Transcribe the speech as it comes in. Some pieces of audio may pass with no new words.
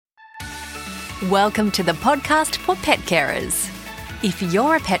Welcome to the podcast for pet carers. If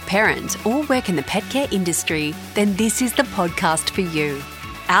you're a pet parent or work in the pet care industry, then this is the podcast for you.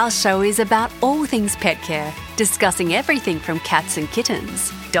 Our show is about all things pet care, discussing everything from cats and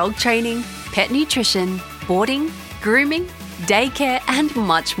kittens, dog training, pet nutrition, boarding, grooming, daycare, and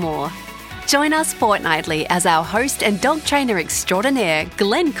much more. Join us fortnightly as our host and dog trainer extraordinaire,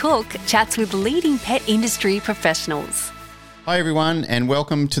 Glenn Cook, chats with leading pet industry professionals. Hi everyone, and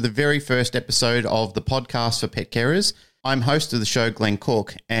welcome to the very first episode of the podcast for pet carers. I'm host of the show, Glenn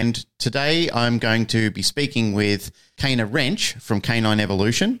Cook, and today I'm going to be speaking with Kana Wrench from Canine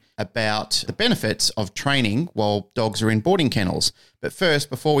Evolution about the benefits of training while dogs are in boarding kennels. But first,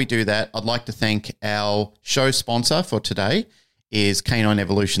 before we do that, I'd like to thank our show sponsor for today is Canine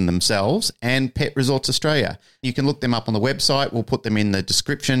Evolution themselves and Pet Resorts Australia. You can look them up on the website. We'll put them in the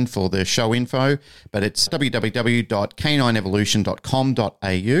description for the show info, but it's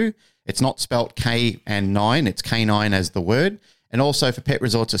www.canineevolution.com.au. It's not spelt K and 9, it's canine as the word. And also for Pet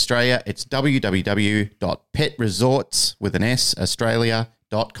Resorts Australia, it's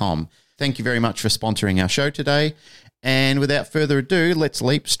www.petresorts.australia.com. Thank you very much for sponsoring our show today. And without further ado, let's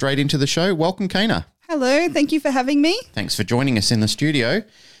leap straight into the show. Welcome, Kana. Hello, thank you for having me. Thanks for joining us in the studio.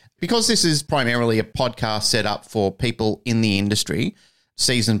 Because this is primarily a podcast set up for people in the industry,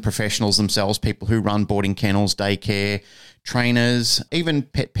 seasoned professionals themselves, people who run boarding kennels, daycare, trainers, even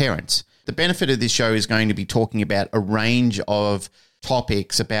pet parents. The benefit of this show is going to be talking about a range of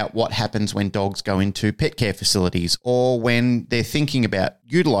topics about what happens when dogs go into pet care facilities or when they're thinking about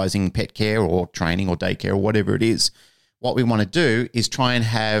utilising pet care or training or daycare or whatever it is. What we want to do is try and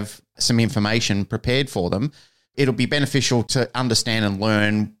have some information prepared for them. It'll be beneficial to understand and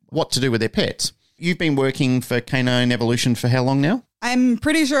learn what to do with their pets. You've been working for Canine Evolution for how long now? I'm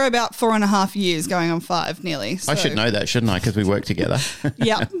pretty sure about 4.5 years, going on 5 nearly. So. I should know that, shouldn't I? Because we work together.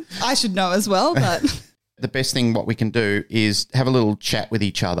 Yeah, I should know as well. But the best thing what we can do is have a little chat with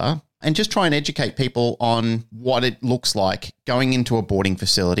each other and just try and educate people on what it looks like going into a boarding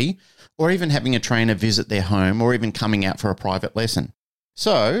facility or even having a trainer visit their home or even coming out for a private lesson.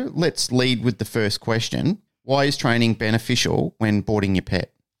 So let's lead with the first question. Why is training beneficial when boarding your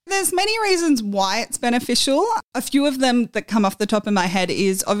pet? there's many reasons why it's beneficial. A few of them that come off the top of my head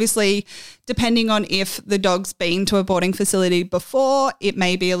is obviously depending on if the dog's been to a boarding facility before, it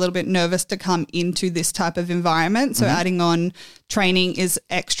may be a little bit nervous to come into this type of environment. So adding on training is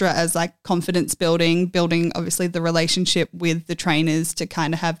extra as like confidence building obviously the relationship with the trainers to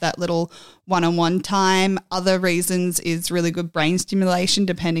kind of have that little one-on-one time. Other reasons is really good brain stimulation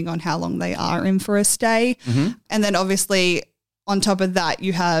depending on how long they are in for a stay. And then obviously on top of that,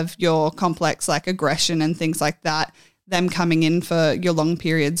 you have your complex like aggression and things like that, them coming in for your long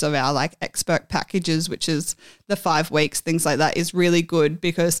periods of our like expert packages, which is the 5 weeks, things like that is really good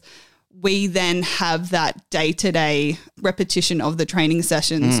because we then have that day-to-day repetition of the training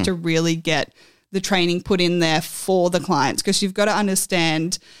sessions to really get the training put in there for the clients, because you've got to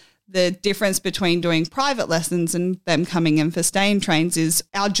understand the difference between doing private lessons and them coming in for stay and trains is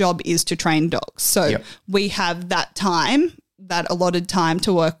our job is to train dogs. So we have that time, that allotted time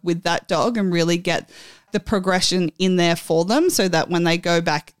to work with that dog and really get the progression in there for them so that when they go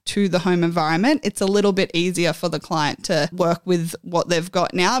back to the home environment, it's a little bit easier for the client to work with what they've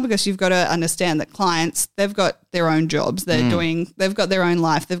got now, because you've got to understand that clients, they've got their own jobs, they've got their own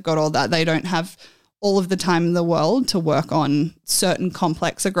life, they've got all that. They don't have all of the time in the world to work on certain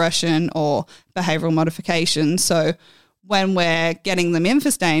complex aggression or behavioural modification. So when we're getting them in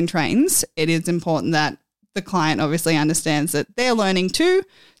for stay and trains, it is important that the client obviously understands that they're learning too.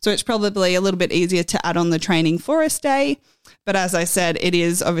 So it's probably a little bit easier to add on the training for a stay. But as I said, it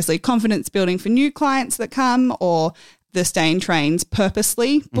is obviously confidence building for new clients that come, or the stay and trains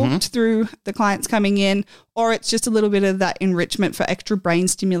purposely booked through the clients coming in, or it's just a little bit of that enrichment for extra brain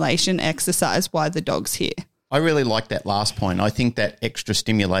stimulation exercise while the dog's here. I really like that last point. I think that extra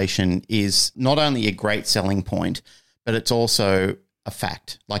stimulation is not only a great selling point, but it's also a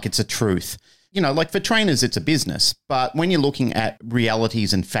fact, like it's a truth. You know, like for trainers, it's a business, but when you're looking at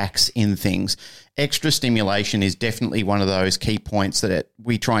realities and facts in things, extra stimulation is definitely one of those key points that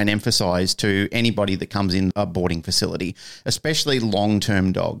we try and emphasize to anybody that comes in a boarding facility, especially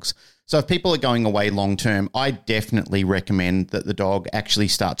long-term dogs. So if people are going away long-term, I definitely recommend that the dog actually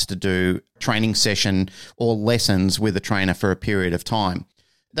starts to do training session or lessons with a trainer for a period of time.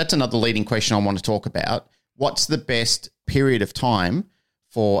 That's another leading question I want to talk about. What's the best period of time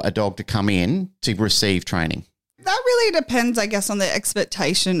for a dog to come in to receive training? That really depends, I guess, on the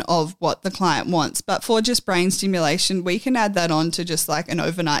expectation of what the client wants. But for just brain stimulation, we can add that on to just like an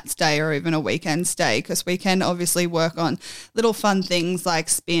overnight stay or even a weekend stay, because we can obviously work on little fun things like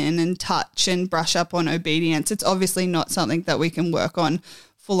spin and touch and brush up on obedience. It's obviously not something that we can work on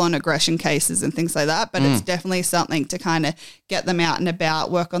full-on aggression cases and things like that, but it's definitely something to kind of get them out and about,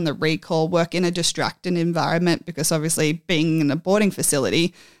 work on the recall, work in a distracted environment, because obviously being in a boarding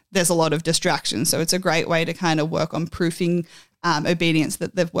facility, there's a lot of distractions. So it's a great way to kind of work on proofing obedience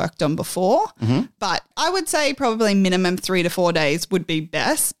that they've worked on before. But I would say probably minimum 3 to 4 days would be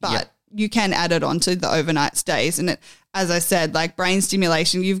best, but you can add it onto the overnight stays. And it, as I said, like brain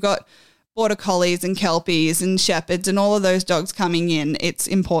stimulation, you've got border collies and kelpies and shepherds and all of those dogs coming in. It's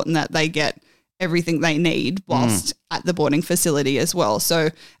important that they get everything they need whilst at the boarding facility as well. So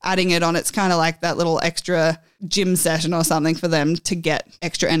adding it on, it's kind of like that little extra gym session or something for them to get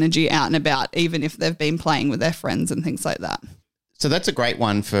extra energy out and about, even if they've been playing with their friends and things like that. So that's a great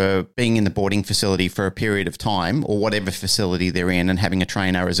one for being in the boarding facility for a period of time, or whatever facility they're in, and having a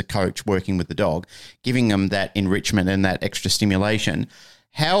trainer as a coach working with the dog, giving them that enrichment and that extra stimulation.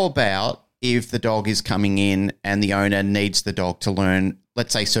 How about if the dog is coming in and the owner needs the dog to learn,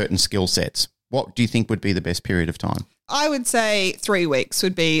 let's say, certain skill sets? What do you think would be the best period of time? I would say 3 weeks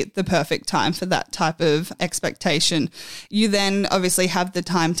would be the perfect time for that type of expectation. You then obviously have the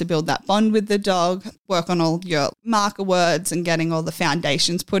time to build that bond with the dog, work on all your marker words and getting all the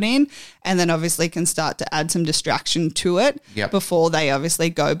foundations put in, and then obviously can start to add some distraction to it before they obviously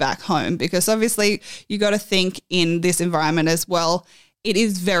go back home. Because obviously you got to think in this environment as well, it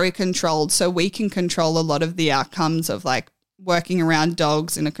is very controlled. So we can control a lot of the outcomes of like working around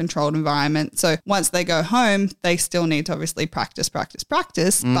dogs in a controlled environment. So once they go home, they still need to obviously practice.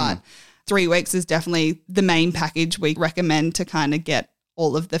 But 3 weeks is definitely the main package we recommend to kind of get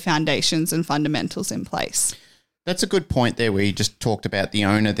all of the foundations and fundamentals in place. That's a good point there, where you just talked about the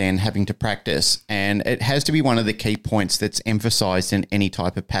owner then having to practice, and it has to be one of the key points that's emphasized in any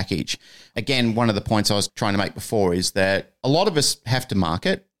type of package. Again, one of the points I was trying to make before is that a lot of us have to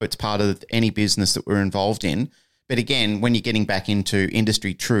market. It's part of any business that we're involved in. But again, when you're getting back into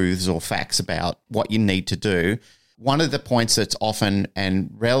industry truths or facts about what you need to do, one of the points that's often and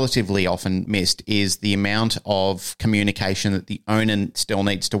relatively often missed is the amount of communication that the owner still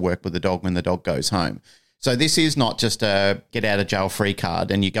needs to work with the dog when the dog goes home. So this is not just a get out of jail free card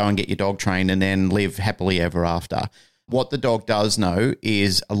and you go and get your dog trained and then live happily ever after. What the dog does know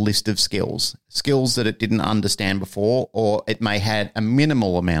is a list of skills that it didn't understand before, or it may had a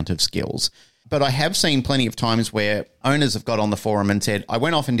minimal amount of skills. But I have seen plenty of times where owners have got on the forum and said, I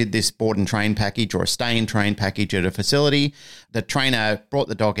went off and did this board and train package or a stay and train package at a facility. The trainer brought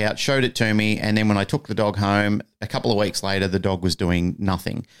the dog out, showed it to me, and then when I took the dog home, a couple of weeks later, the dog was doing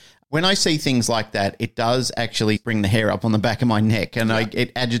nothing. When I see things like that, it does actually bring the hair up on the back of my neck, and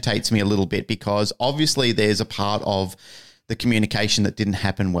it agitates me a little bit, because obviously there's a part of the communication that didn't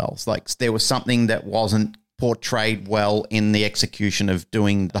happen well. It's like there was something that wasn't portrayed well in the execution of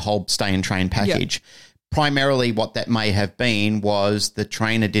doing the whole stay and train package. Primarily what that may have been was the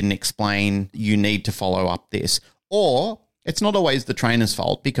trainer didn't explain you need to follow up this. Or it's not always the trainer's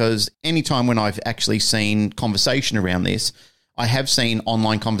fault, because anytime when I've actually seen conversation around this, I have seen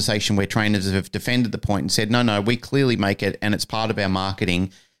online conversation where trainers have defended the point and said, no, we clearly make it, and it's part of our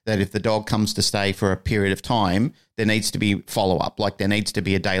marketing that if the dog comes to stay for a period of time, there needs to be follow-up, like there needs to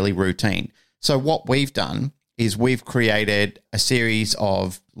be a daily routine. So what we've done is we've created a series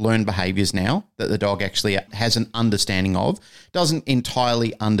of learned behaviors now that the dog actually has an understanding of, doesn't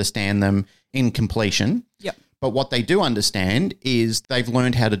entirely understand them in completion. But what they do understand is they've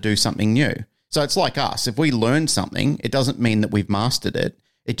learned how to do something new. So it's like us. If we learn something, it doesn't mean that we've mastered it.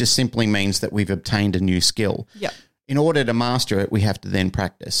 It just simply means that we've obtained a new skill. In order to master it, we have to then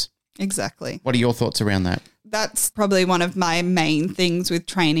practice. Exactly. What are your thoughts around that? That's probably one of my main things with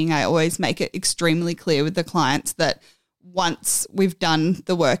training. I always make it extremely clear with the clients that once we've done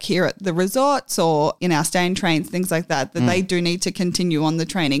the work here at the resorts or in our stay and trains, things like that, they do need to continue on the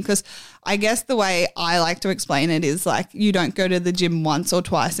training. Because I guess the way I like to explain it is like you don't go to the gym once or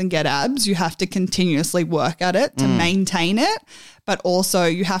twice and get abs. You have to continuously work at it to maintain it. But also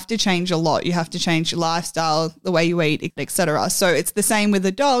you have to change a lot. You have to change your lifestyle, the way you eat, etc. So it's the same with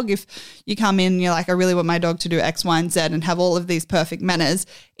a dog. If you come in and you're like, I really want my dog to do X, Y, and Z and have all of these perfect manners,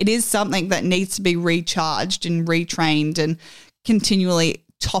 it is something that needs to be recharged and retrained and continually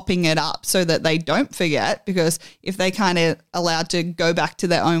topping it up so that they don't forget. Because if they kind of allowed to go back to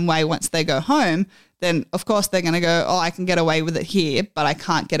their own way once they go home, then of course they're going to go, oh, I can get away with it here, but I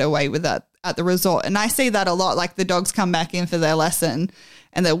can't get away with that at the resort. And I see that a lot. Like the dogs come back in for their lesson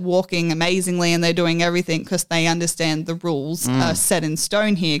and they're walking amazingly and they're doing everything because they understand the rules are set in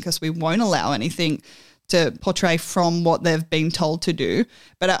stone here, because we won't allow anything to portray from what they've been told to do.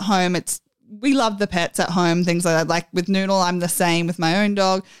 But at home, we love the pets at home, things like that. Like with Noodle, I'm the same with my own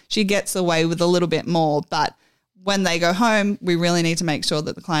dog. She gets away with a little bit more, but when they go home, we really need to make sure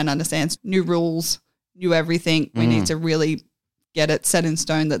that the client understands new rules, new everything. We need to really get it set in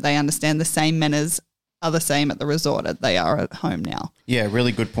stone that they understand the same manners are the same at the resort as they are at home now. Yeah,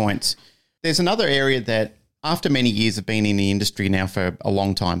 really good points. There's another area that after many years of being in the industry now for a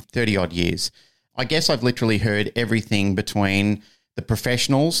long time, 30 odd years, I guess I've literally heard everything between the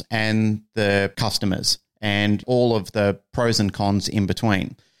professionals and the customers and all of the pros and cons in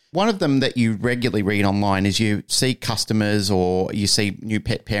between. One of them that you regularly read online is you see customers or you see new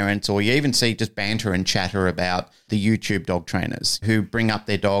pet parents, or you even see just banter and chatter about the YouTube dog trainers who bring up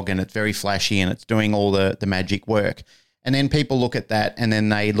their dog and it's very flashy and it's doing all the magic work. And then people look at that and then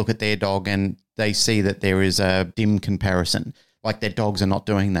they look at their dog and they see that there is a dim comparison, like their dogs are not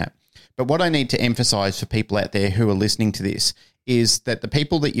doing that. But what I need to emphasize for people out there who are listening to this is that the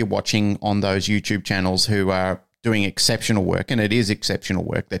people that you're watching on those YouTube channels who are doing exceptional work, and it is exceptional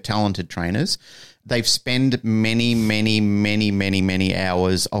work, they're talented trainers, they've spent many, many, many, many, many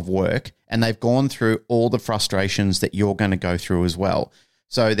hours of work, and they've gone through all the frustrations that you're going to go through as well.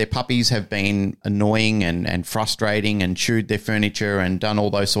 So their puppies have been annoying and frustrating and chewed their furniture and done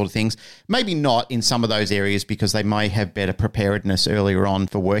all those sort of things. Maybe not in some of those areas because they may have better preparedness earlier on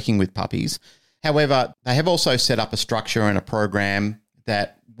for working with puppies. However, they have also set up a structure and a program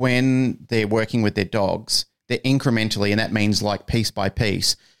that when they're working with their dogs, they're incrementally, and that means like piece by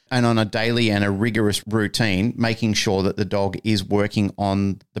piece, and on a daily and a rigorous routine, making sure that the dog is working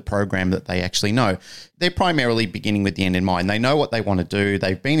on the program that they actually know. They're primarily beginning with the end in mind. They know what they want to do.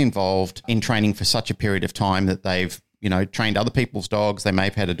 They've been involved in training for such a period of time that they've, trained other people's dogs. They may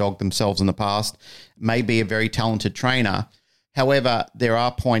have had a dog themselves in the past, may be a very talented trainer. However, there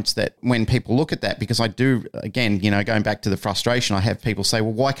are points that when people look at that, because I do, again, going back to the frustration, I have people say,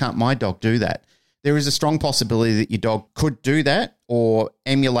 well, why can't my dog do that? There is a strong possibility that your dog could do that or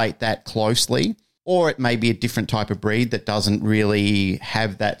emulate that closely, or it may be a different type of breed that doesn't really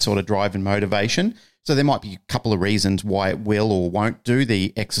have that sort of drive and motivation. So there might be a couple of reasons why it will or won't do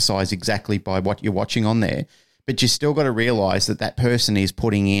the exercise exactly by what you're watching on there. But you still got to realize that that person is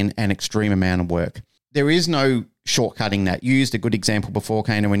putting in an extreme amount of work. There is no shortcutting that. You used a good example before,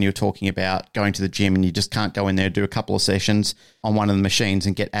 Kana, when you were talking about going to the gym and you just can't go in there, do a couple of sessions on one of the machines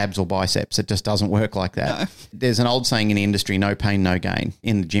and get abs or biceps. It just doesn't work like that. No. There's an old saying in the industry, no pain, no gain.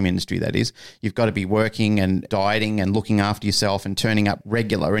 In the gym industry, that is. You've got to be working and dieting and looking after yourself and turning up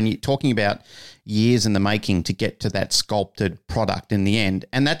regular. And you're talking about years in the making to get to that sculpted product in the end.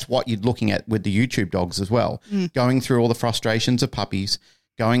 And that's what you're looking at with the YouTube dogs as well. Going through all the frustrations of puppies,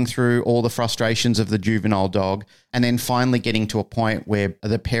 going through all the frustrations of the juvenile dog, and then finally getting to a point where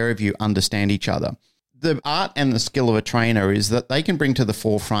the pair of you understand each other. The art and the skill of a trainer is that they can bring to the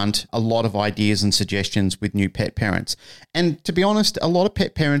forefront a lot of ideas and suggestions with new pet parents. And to be honest, a lot of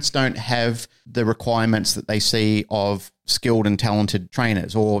pet parents don't have the requirements that they see of skilled and talented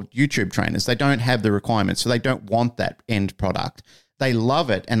trainers or YouTube trainers. They don't have the requirements, so they don't want that end product. They love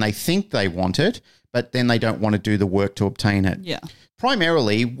it and they think they want it, but then they don't want to do the work to obtain it. Yeah.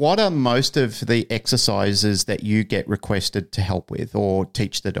 Primarily, what are most of the exercises that you get requested to help with or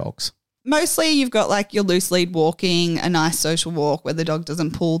teach the dogs? Mostly you've got like your loose lead walking, a nice social walk where the dog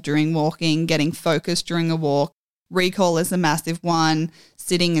doesn't pull during walking, getting focused during a walk. Recall is a massive one,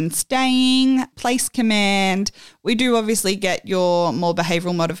 sitting and staying, place command. We do obviously get your more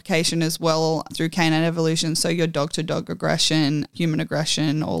behavioral modification as well through canine evolution. So your dog-to-dog aggression, human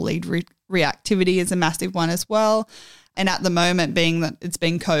aggression, or lead reactivity is a massive one as well. And at the moment, being that it's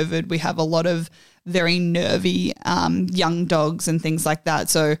been COVID, we have a lot of very nervy young dogs and things like that.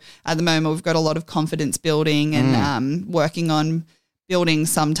 So at the moment, we've got a lot of confidence building and working on building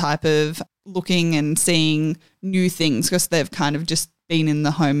some type of looking and seeing new things because they've kind of just been in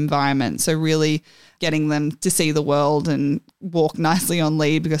the home environment. So really getting them to see the world and walk nicely on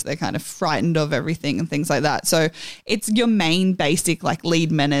lead because they're kind of frightened of everything and things like that. So it's your main basic like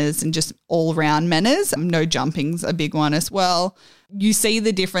lead manners and just all round manners. No jumping's a big one as well. You see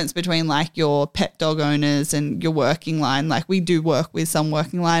the difference between like your pet dog owners and your working line. Like we do work with some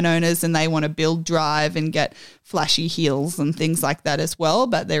working line owners and they want to build drive and get flashy heels and things like that as well.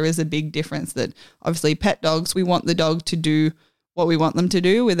 But there is a big difference that obviously pet dogs, we want the dog to do what we want them to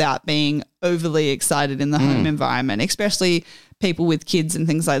do without being overly excited in the home environment, especially people with kids and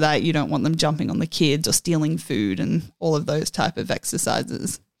things like that. You don't want them jumping on the kids or stealing food and all of those type of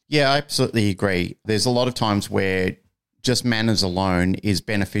exercises. Yeah, I absolutely agree. There's a lot of times where just manners alone is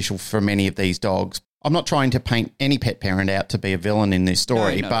beneficial for many of these dogs. I'm not trying to paint any pet parent out to be a villain in this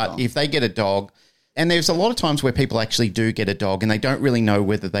story, No, not at but all. if they get a dog, and there's a lot of times where people actually do get a dog and they don't really know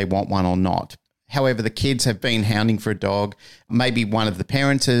whether they want one or not. However, the kids have been hounding for a dog. Maybe one of the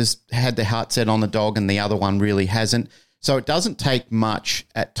parents has had their heart set on the dog and the other one really hasn't. So it doesn't take much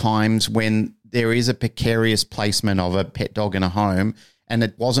at times when there is a precarious placement of a pet dog in a home and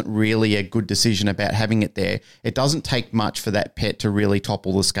it wasn't really a good decision about having it there. It doesn't take much for that pet to really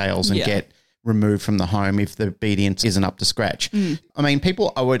topple the scales and get removed from the home if the obedience isn't up to scratch. I mean,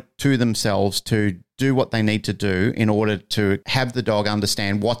 people owe it to themselves to do what they need to do in order to have the dog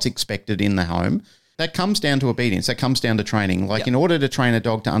understand what's expected in the home. That comes down to obedience. That comes down to training. Like in order to train a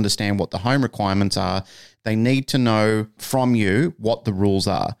dog to understand what the home requirements are, they need to know from you what the rules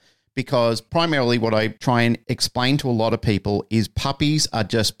are. Because primarily what I try and explain to a lot of people is puppies are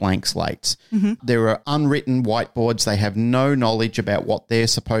just blank slates. There are unwritten whiteboards. They have no knowledge about what they're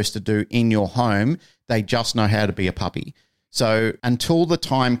supposed to do in your home. They just know how to be a puppy. So until the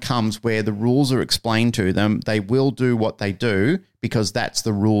time comes where the rules are explained to them, they will do what they do because that's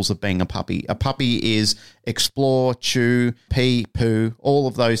the rules of being a puppy. A puppy is explore, chew, pee, poo, all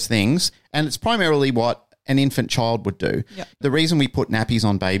of those things. And it's primarily what an infant child would do. The reason we put nappies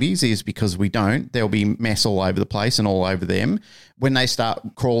on babies is because we don't. There'll be mess all over the place and all over them. When they start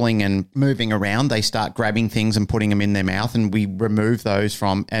crawling and moving around, they start grabbing things and putting them in their mouth, and we remove those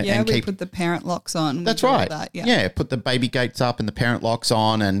from and we keep. put the parent locks on. That's right. Put the baby gates up and the parent locks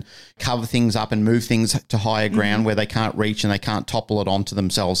on and cover things up and move things to higher ground where they can't reach and they can't topple it onto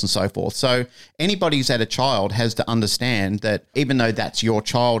themselves and so forth. So anybody who's had a child has to understand that even though that's your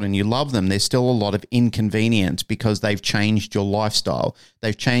child and you love them, there's still a lot of inconvenience because they've changed your lifestyle.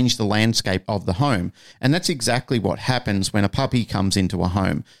 They've changed the landscape of the home. And that's exactly what happens when a puppy comes into a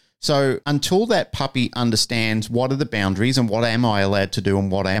home. So until that puppy understands what are the boundaries and what am I allowed to do and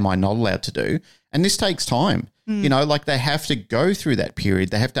what am I not allowed to do, and this takes time. You know, like they have to go through that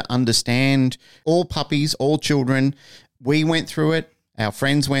period. They have to understand. All puppies, all children, we went through it. Our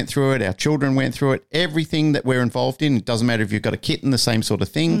friends went through it. Our children went through it. Everything that we're involved in, it doesn't matter if you've got a kitten, the same sort of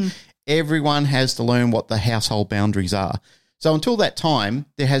thing. Everyone has to learn what the household boundaries are. So until that time,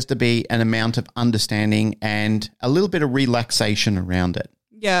 there has to be an amount of understanding and a little bit of relaxation around it.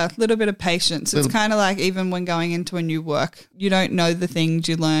 Yeah, a little bit of patience. It's kind of like even when going into a new work, you don't know the things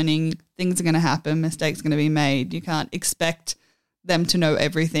you're learning. Things are going to happen. Mistakes are going to be made. You can't expect them to know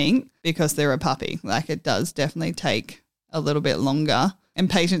everything because they're a puppy. Like it does definitely take a little bit longer, and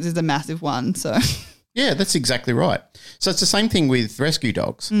patience is a massive one. So yeah, that's exactly right. So it's the same thing with rescue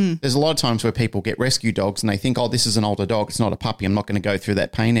dogs. There's a lot of times where people get rescue dogs and they think, oh, this is an older dog. It's not a puppy. I'm not going to go through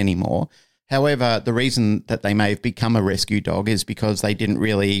that pain anymore. However, the reason that they may have become a rescue dog is because they didn't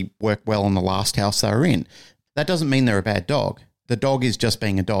really work well in the last house they were in. That doesn't mean they're a bad dog. The dog is just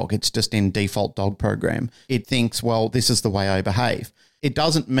being a dog. It's just in default dog program. It thinks, well, this is the way I behave. It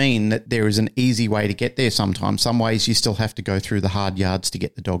doesn't mean that there is an easy way to get there sometimes. Some ways you still have to go through the hard yards to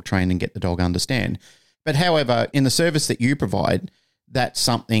get the dog trained and get the dog understand. But however, in the service that you provide, that's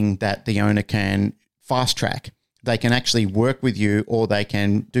something that the owner can fast track. They can actually work with you, or they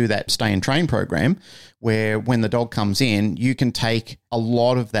can do that stay and train program where when the dog comes in, you can take a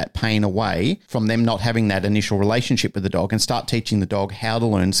lot of that pain away from them not having that initial relationship with the dog and start teaching the dog how to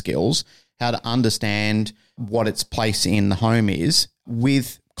learn skills, how to understand what its place in the home is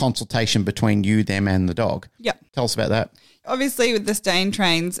with consultation between you, them, and the dog. yeah. Tell us about that. Obviously with the stay and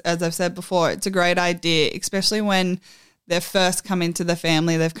trains, as I've said before, it's a great idea, especially when they've first come into the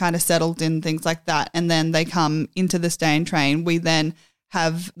family, they've kind of settled in, things like that, and then they come into the stay and train. We then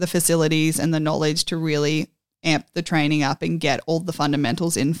have the facilities and the knowledge to really amp the training up and get all the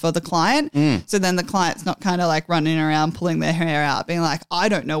fundamentals in for the client. So then the client's not kind of like running around pulling their hair out being like, I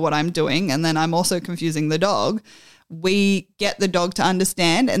don't know what I'm doing, and then I'm also confusing the dog. We get the dog to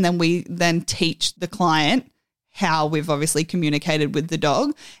understand, and then we then teach the client how we've obviously communicated with the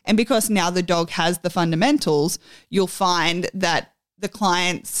dog. And because now the dog has the fundamentals, you'll find that the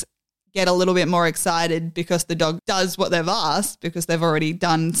clients get a little bit more excited because the dog does what they've asked, because they've already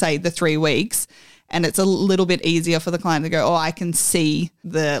done, say, the 3 weeks. And it's a little bit easier for the client to go, oh, I can see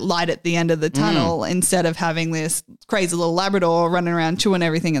the light at the end of the tunnel, instead of having this crazy little Labrador running around chewing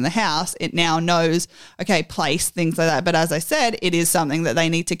everything in the house. It now knows, okay, place, things like that. But as I said, it is something that they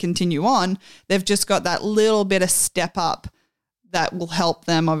need to continue on. They've just got that little bit of step up that will help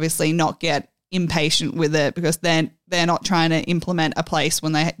them obviously not get impatient with it, because they're not trying to implement a place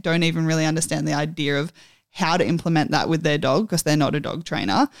when they don't even really understand the idea of how to implement that with their dog, because they're not a dog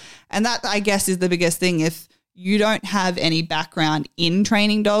trainer. And that, I guess, is the biggest thing. If you don't have any background in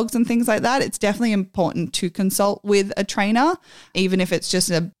training dogs and things like that, it's definitely important to consult with a trainer, even if it's just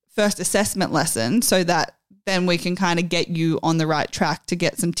a first assessment lesson, so that then we can kind of get you on the right track to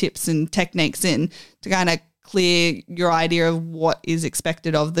get some tips and techniques in to kind of clear your idea of what is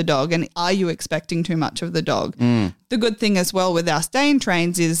expected of the dog and are you expecting too much of the dog. The good thing as well with our stay and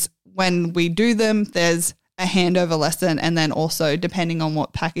trains is when we do them, there's a handover lesson, and then also depending on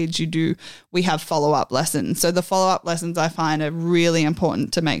what package you do, we have follow-up lessons. So the follow-up lessons I find are really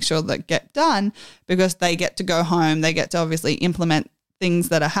important to make sure that get done, because they get to go home, they get to obviously implement things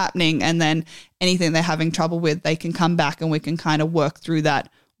that are happening, and then anything they're having trouble with, they can come back and we can kind of work through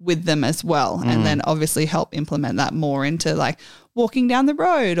that with them as well, and then obviously help implement that more into like walking down the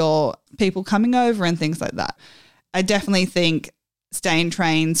road or people coming over and things like that. I definitely think stay and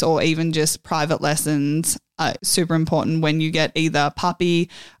trains or even just private lessons are super important when you get either a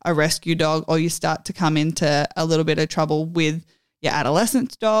puppy, a rescue dog, or you start to come into a little bit of trouble with your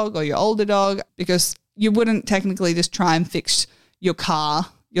adolescent dog or your older dog, because you wouldn't technically just try and fix your car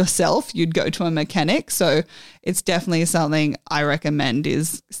yourself. You'd go to a mechanic. So it's definitely something I recommend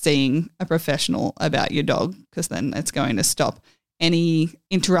is seeing a professional about your dog, because then it's going to stop any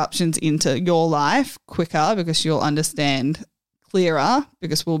interruptions into your life quicker, because you'll understand clearer,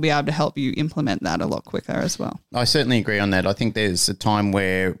 because we'll be able to help you implement that a lot quicker as well. I certainly agree on that. I think there's a time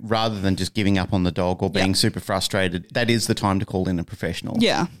where rather than just giving up on the dog or being super frustrated, that is the time to call in a professional.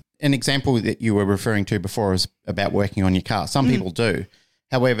 Yeah. An example that you were referring to before is about working on your car. Some people do.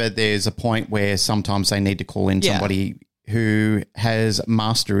 However, there's a point where sometimes they need to call in somebody who has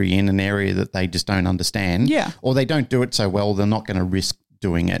mastery in an area that they just don't understand, or they don't do it so well, they're not going to risk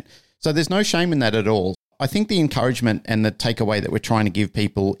doing it. So there's no shame in that at all. I think the encouragement and the takeaway that we're trying to give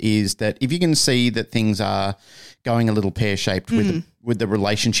people is that if you can see that things are going a little pear-shaped with the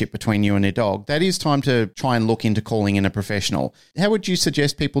relationship between you and your dog, that is time to try and look into calling in a professional. How would you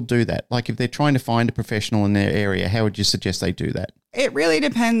suggest people do that? Like if they're trying to find a professional in their area, how would you suggest they do that? It really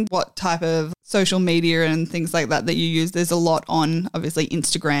depends what type of social media and things like that you use. There's a lot on obviously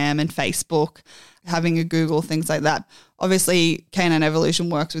Instagram and Facebook, having a Google, things like that. Obviously, Canine Evolution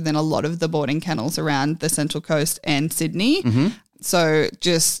works within a lot of the boarding kennels around the Central Coast and Sydney. So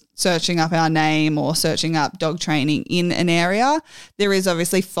just searching up our name or searching up dog training in an area. There is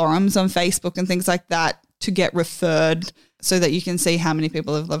obviously forums on Facebook and things like that to get referred, so that you can see how many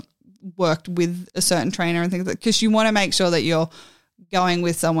people have worked with a certain trainer and things like that, because you want to make sure that you're going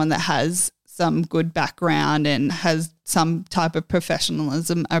with someone that has some good background and has some type of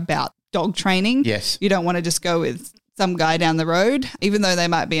professionalism about dog training. Yes. You don't want to just go with some guy down the road, even though they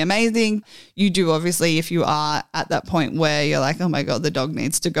might be amazing. You do obviously, if you are at that point where you're like, oh my God, the dog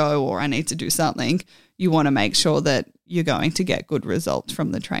needs to go, or I need to do something, you want to make sure that you're going to get good results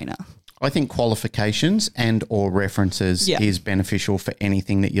from the trainer. I think qualifications and or references is beneficial for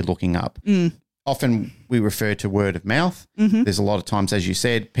anything that you're looking up. Often we refer to word of mouth. There's a lot of times, as you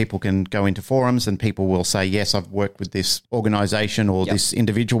said, people can go into forums and people will say, yes, I've worked with this organisation or this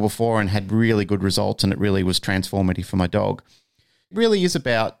individual before and had really good results and it really was transformative for my dog. It really is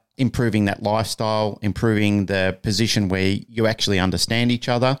about improving that lifestyle, improving the position where you actually understand each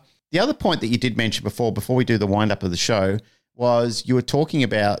other. The other point that you did mention before we do the wind up of the show, was you were talking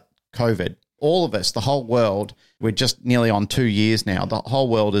about COVID. All of us, the whole world, we're just nearly on 2 years now. The whole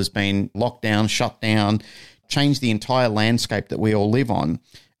world has been locked down, shut down, changed the entire landscape that we all live on.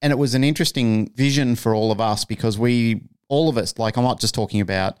 And it was an interesting vision for all of us, because all of us, like I'm not just talking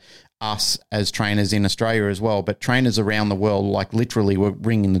about us as trainers in Australia as well, but trainers around the world, like literally were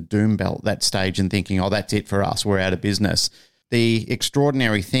ringing the doom bell at that stage and thinking, oh, that's it for us, we're out of business. The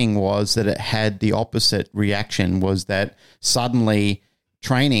extraordinary thing was that it had the opposite reaction, was that suddenly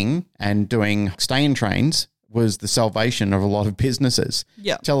training and doing stay and trains was the salvation of a lot of businesses.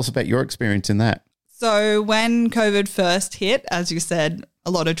 Yeah. Tell us about your experience in that. So when COVID first hit, as you said, a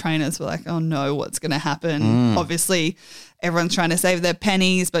lot of trainers were like, oh no, what's going to happen? Obviously, everyone's trying to save their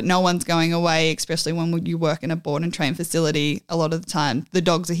pennies, but no one's going away, especially when you work in a board and train facility. A lot of the time, the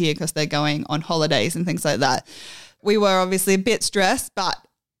dogs are here because they're going on holidays and things like that. We were obviously a bit stressed, but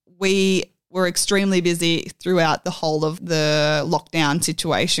we were extremely busy throughout the whole of the lockdown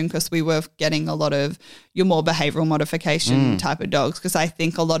situation, because we were getting a lot of your more behavioural modification type of dogs, because I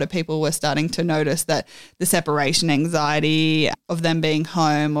think a lot of people were starting to notice that the separation anxiety of them being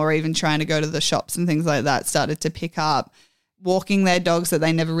home or even trying to go to the shops and things like that started to pick up. Walking their dogs that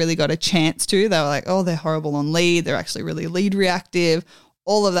they never really got a chance to. They were like, oh, they're horrible on lead. They're actually really lead reactive.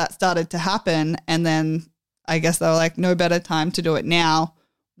 All of that started to happen. And then I guess they were like, no better time to do it now,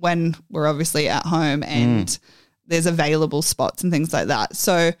 when we're obviously at home and there's available spots and things like that.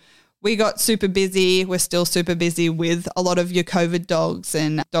 So we got super busy. We're still super busy with a lot of your COVID dogs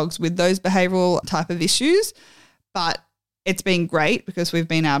and dogs with those behavioural type of issues. But it's been great because we've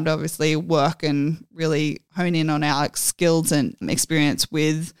been able to obviously work and really hone in on our skills and experience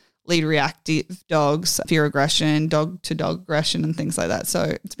with lead reactive dogs, fear aggression, dog-to-dog aggression and things like that.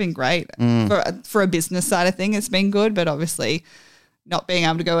 So it's been great. For a business side of thing, it's been good, but obviously not being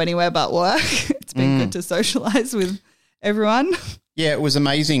able to go anywhere but work, it's been good to socialise with everyone. Yeah, it was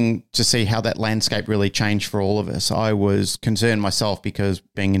amazing to see how that landscape really changed for all of us. I was concerned myself because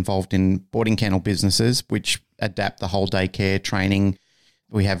being involved in boarding kennel businesses, which adapt the whole daycare training,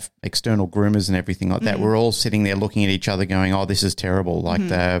 we have external groomers and everything like that. We're all sitting there looking at each other going, oh, this is terrible. Like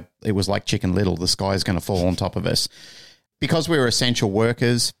it was like Chicken Little, the sky's going to fall on top of us. Because we were essential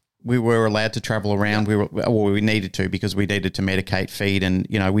workers, we were allowed to travel around. We needed to because we needed to medicate, feed, and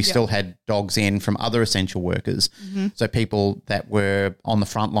we still had dogs in from other essential workers. So people that were on the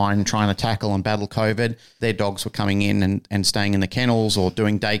front line trying to tackle and battle COVID, their dogs were coming in and staying in the kennels or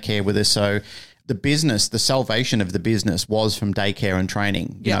doing daycare with us. So the salvation of the business was from daycare and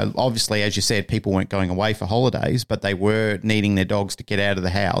training. You know, obviously, as you said, people weren't going away for holidays, but they were needing their dogs to get out of the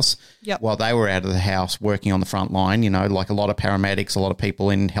house while they were out of the house working on the front line, like a lot of paramedics, a lot of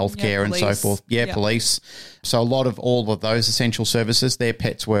people in healthcare and so forth. Police. So a lot of all of those essential services, their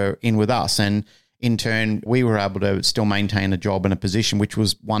pets were in with us. And in turn, we were able to still maintain a job and a position, which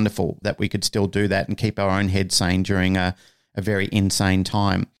was wonderful that we could still do that and keep our own heads sane during a very insane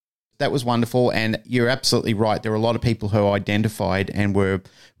time. That was wonderful, and you're absolutely right. There were a lot of people who identified and were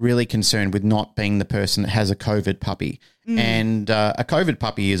really concerned with not being the person that has a COVID puppy. And a COVID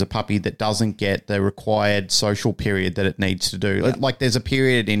puppy is a puppy that doesn't get the required social period that it needs to do. Like there's a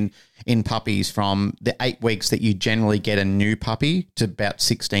period in puppies from the 8 weeks that you generally get a new puppy to about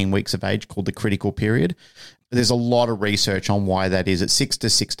 16 weeks of age called the critical period. There's a lot of research on why that is. It's 6 to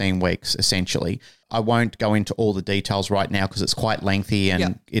 16 weeks, essentially. I won't go into all the details right now because it's quite lengthy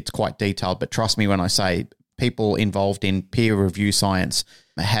and it's quite detailed. But trust me when I say people involved in peer review science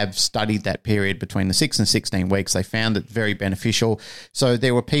have studied that period between the 6 and 16 weeks. They found it very beneficial. So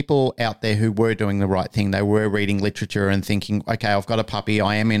there were people out there who were doing the right thing. They were reading literature and thinking, okay, I've got a puppy.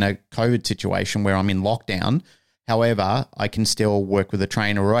 I am in a COVID situation where I'm in lockdown. However, I can still work with a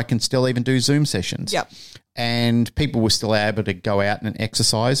trainer or I can still even do Zoom sessions. And people were still able to go out and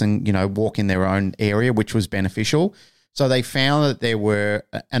exercise and, walk in their own area, which was beneficial. So they found that there were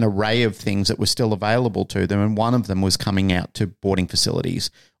an array of things that were still available to them, and one of them was coming out to boarding facilities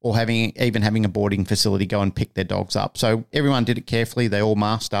or having a boarding facility go and pick their dogs up. So everyone did it carefully. They all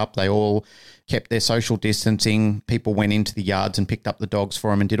masked up. They all kept their social distancing. People went into the yards and picked up the dogs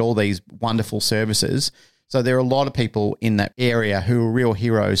for them and did all these wonderful services. So there are a lot of people in that area who are real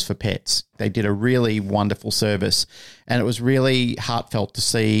heroes for pets. They did a really wonderful service, and it was really heartfelt to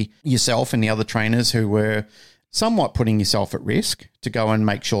see yourself and the other trainers who were somewhat putting yourself at risk to go and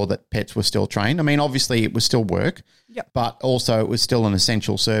make sure that pets were still trained. I mean, obviously it was still work, but also it was still an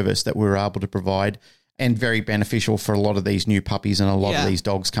essential service that we were able to provide, and very beneficial for a lot of these new puppies and a lot of these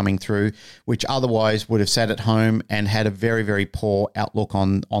dogs coming through, which otherwise would have sat at home and had a very, very poor outlook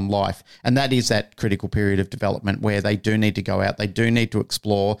on life. And that is that critical period of development where they do need to go out, they do need to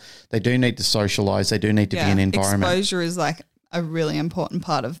explore, they do need to socialise, they do need to be in an environment. Exposure is like a really important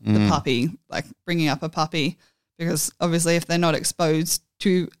part of the puppy, like bringing up a puppy, because obviously if they're not exposed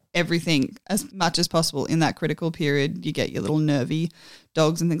to everything as much as possible in that critical period, you get your little nervy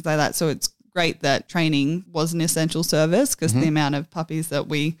dogs and things like that. So it's great that training was an essential service, because the amount of puppies that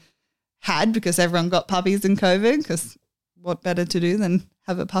we had, because everyone got puppies in COVID, because what better to do than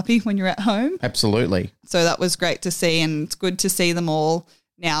have a puppy when you're at home? Absolutely. So that was great to see, and it's good to see them all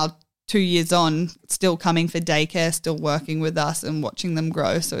now 2 years on still coming for daycare, still working with us and watching them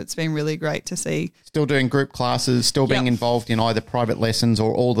grow. So it's been really great to see. Still doing group classes, still being involved in either private lessons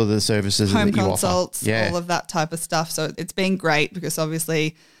or all of the services home that you consults, offer. all of that type of stuff. So it's been great, because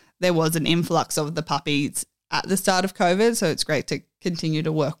obviously there was an influx of the puppies at the start of COVID. So it's great to continue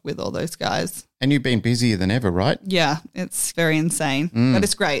to work with all those guys. And you've been busier than ever, right? Yeah, it's very insane, but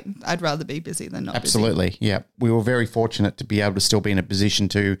it's great. I'd rather be busy than not Absolutely, busy. Yeah. We were very fortunate to be able to still be in a position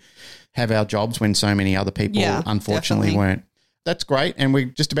to have our jobs when so many other people unfortunately weren't. That's great. And we're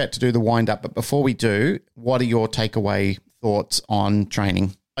just about to do the wind up. But before we do, what are your takeaway thoughts on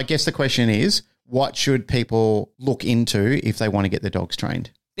training? I guess the question is, what should people look into if they want to get their dogs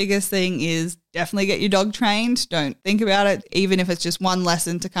trained? Biggest thing is definitely get your dog trained. Don't think about it. Even if it's just one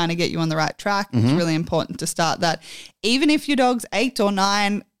lesson to kind of get you on the right track, it's really important to start that. Even if your dog's 8 or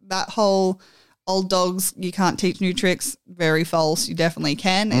 9, that whole old dogs, you can't teach new tricks, very false. You definitely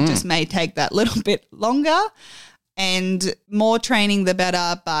can. It just may take that little bit longer, and more training the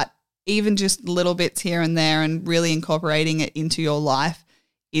better, but even just little bits here and there and really incorporating it into your life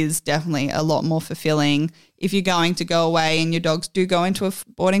is definitely a lot more fulfilling. If you're going to go away and your dogs do go into a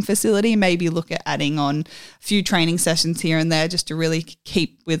boarding facility, maybe look at adding on a few training sessions here and there just to really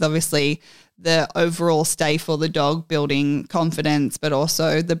keep with obviously the overall stay for the dog, building confidence, but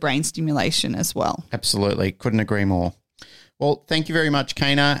also the brain stimulation as well. Absolutely. Couldn't agree more. Well, thank you very much,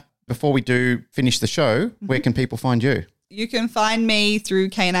 Kayna. Before we do finish the show, where can people find you? You can find me through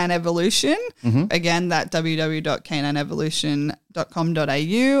Canine Evolution. Again, that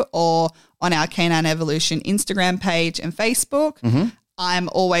www.canineevolution.com.au or on our Canine Evolution Instagram page and Facebook. I'm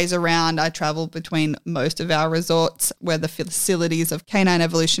always around. I travel between most of our resorts where the facilities of Canine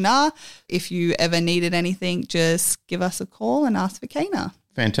Evolution are. If you ever needed anything, just give us a call and ask for Kayna.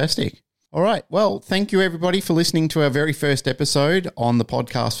 Fantastic. All right. Well, thank you everybody for listening to our very first episode on the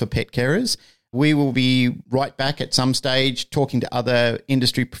podcast for pet carers. We will be right back at some stage talking to other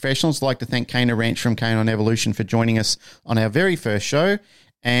industry professionals. I'd like to thank Kayna Ranch from Canine Evolution for joining us on our very first show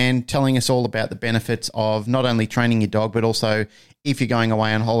and telling us all about the benefits of not only training your dog, but also if you're going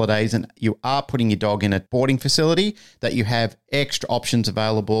away on holidays and you are putting your dog in a boarding facility, that you have extra options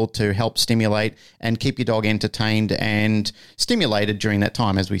available to help stimulate and keep your dog entertained and stimulated during that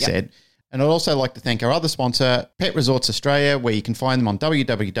time, as we said. And I'd also like to thank our other sponsor, Pet Resorts Australia, where you can find them on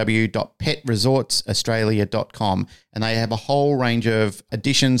www.petresortsaustralia.com. And they have a whole range of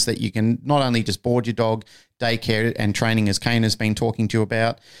additions that you can not only just board your dog, daycare and training, as Kane has been talking to you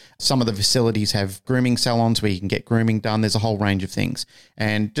about. Some of the facilities have grooming salons where you can get grooming done. There's a whole range of things.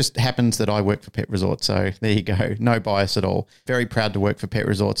 And just happens that I work for Pet Resorts. So there you go. No bias at all. Very proud to work for Pet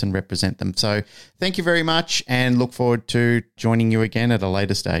Resorts and represent them. So thank you very much and look forward to joining you again at a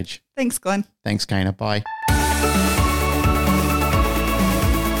later stage. Thanks, Glenn. Thanks, Kayna. Bye.